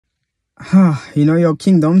You know, your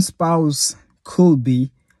kingdom spouse could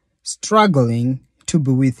be struggling to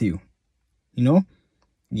be with you. You know,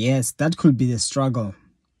 yes, that could be the struggle.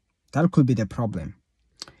 That could be the problem.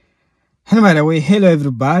 And by the way, hello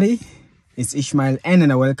everybody. It's Ishmael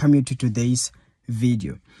and I welcome you to today's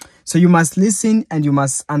video. So you must listen and you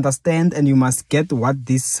must understand and you must get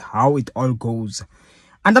how it all goes.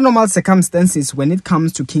 Under normal circumstances, when it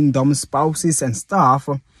comes to kingdom spouses and stuff,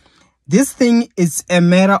 this thing is a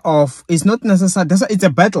matter of, it's not necessary, it's a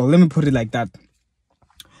battle, let me put it like that.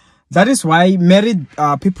 That is why married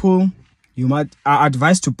people, are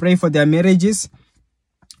advised to pray for their marriages.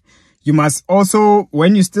 You must also,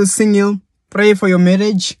 when you're still single, pray for your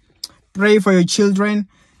marriage, pray for your children.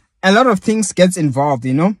 A lot of things gets involved,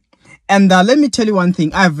 you know. And let me tell you one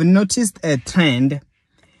thing. I've noticed a trend.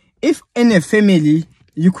 If in a family,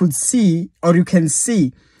 you could see or you can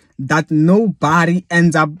see that nobody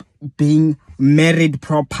ends up being married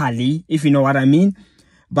properly, if you know what I mean.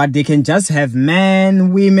 But they can just have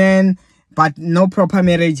men, women, but no proper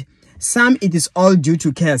marriage. Some, it is all due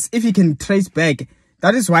to curse. If you can trace back,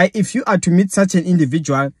 that is why if you are to meet such an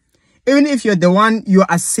individual, even if you're the one, you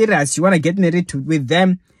are serious, you want to get married with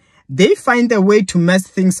them, they find a way to mess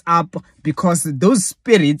things up because those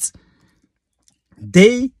spirits,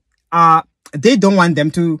 they don't want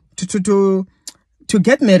them to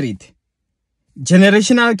get married.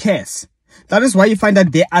 Generational curse. That is why you find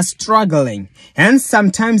that they are struggling. And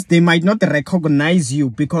sometimes they might not recognize you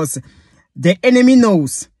because the enemy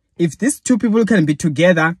knows if these two people can be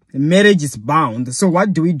together, marriage is bound. So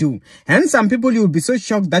what do we do? And some people, you will be so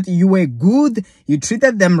shocked that you were good, you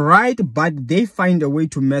treated them right, but they find a way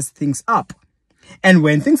to mess things up. And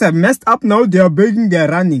when things are messed up now, they are begging, they are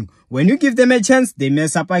running. When you give them a chance, they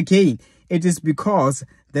mess up again. It is because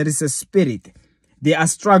there is a spirit. They are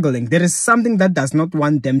struggling. There is something that does not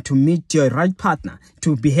want them to meet your right partner,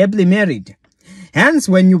 to be happily married. Hence,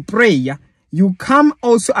 when you pray, you come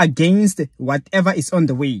also against whatever is on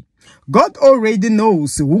the way. God already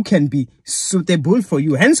knows who can be suitable for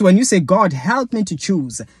you. Hence, when you say, God, help me to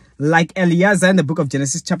choose, like Eliezer in the book of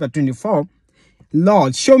Genesis chapter 24,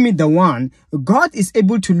 Lord, show me the one. God is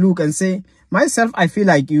able to look and say, myself, I feel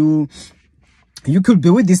like you could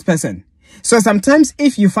be with this person. So sometimes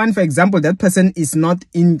if you find, for example, that person is not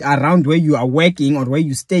around where you are working or where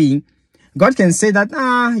you're staying, God can say that,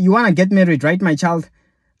 you want to get married, right, my child?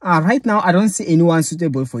 Right now, I don't see anyone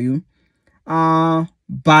suitable for you.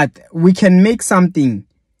 But we can make something.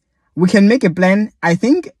 We can make a plan. I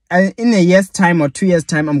think in a year's time or 2 years'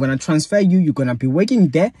 time, I'm going to transfer you. You're going to be working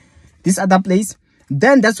there, this other place.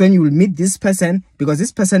 Then that's when you will meet this person because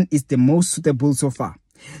this person is the most suitable so far.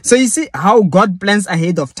 So you see how God plans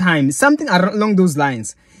ahead of time, something along those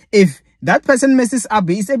lines. If that person messes up,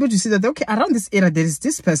 he is able to see that, okay, around this area, there is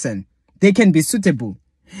this person. They can be suitable.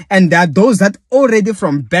 And there are those that already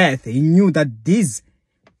from birth, he knew that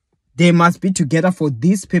they must be together for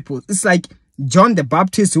these people. It's like John the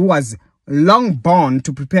Baptist, who was long born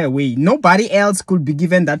to prepare a way. Nobody else could be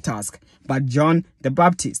given that task but John the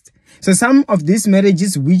Baptist. So some of these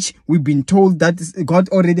marriages which we've been told that God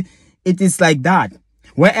already, it is like that.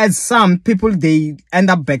 Whereas some people, they end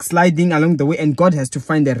up backsliding along the way and God has to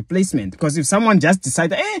find a replacement. Because if someone just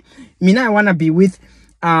decided, I want to be with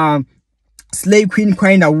slave queen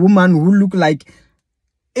kind of woman who look like,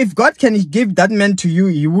 if God can give that man to you,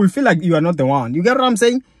 you will feel like you are not the one. You get what I'm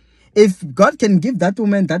saying? If God can give that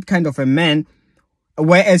woman that kind of a man,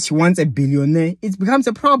 whereas she wants a billionaire, it becomes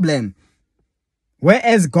a problem.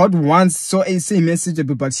 Whereas God wants so a message,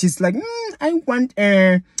 but she's like, I want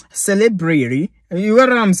a celebrity. You get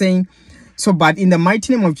what I'm saying? So, but in the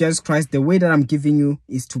mighty name of Jesus Christ, the way that I'm giving you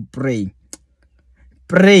is to pray.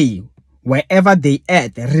 Pray wherever they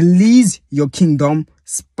at. Release your kingdom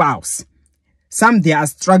spouse. Some, they are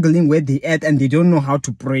struggling where they at and they don't know how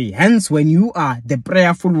to pray. Hence, when you are the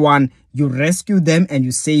prayerful one, you rescue them and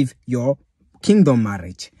you save your kingdom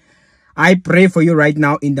marriage. I pray for you right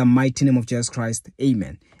now in the mighty name of Jesus Christ.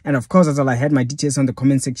 Amen. And of course, that's all I had. My details on the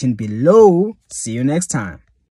comment section below. See you next time.